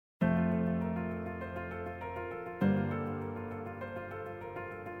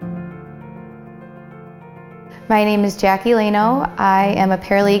My name is Jackie Laino. I am a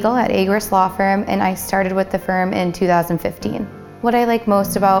paralegal at Agruss Law Firm, and I started with the firm in 2015. What I like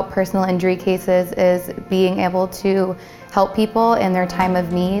most about personal injury cases is being able to help people in their time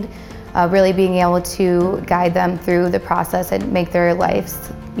of need, really being able to guide them through the process and make their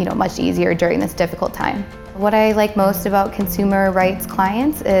lives much easier during this difficult time. What I like most about consumer rights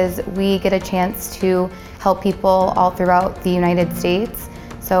clients is we get a chance to help people all throughout the United States.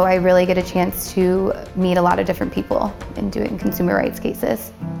 So I really get a chance to meet a lot of different people in doing consumer rights cases.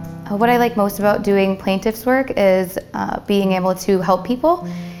 What I like most about doing plaintiff's work is being able to help people.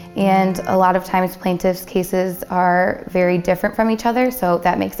 And a lot of times plaintiff's cases are very different from each other, so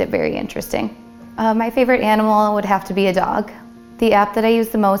that makes it very interesting. My favorite animal would have to be a dog. The app that I use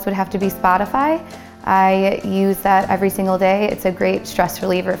the most would have to be Spotify. I use that every single day. It's a great stress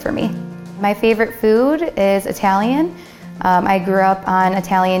reliever for me. My favorite food is Italian. I grew up on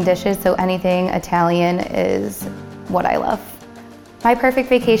Italian dishes, so anything Italian is what I love. My perfect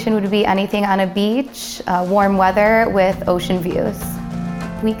vacation would be anything on a beach, warm weather with ocean views.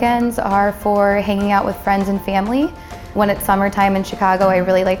 Weekends are for hanging out with friends and family. When it's summertime in Chicago, I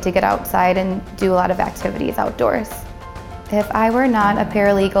really like to get outside and do a lot of activities outdoors. If I were not a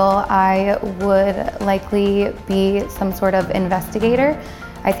paralegal, I would likely be some sort of investigator.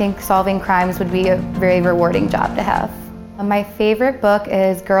 I think solving crimes would be a very rewarding job to have. My favorite book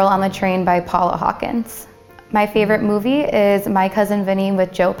is Girl on the Train by Paula Hawkins. My favorite movie is My Cousin Vinny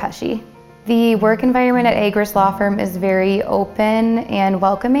with Joe Pesci. The work environment at Agruss Law Firm is very open and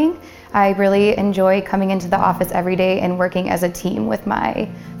welcoming. I really enjoy coming into the office every day and working as a team with my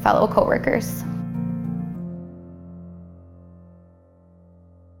fellow coworkers.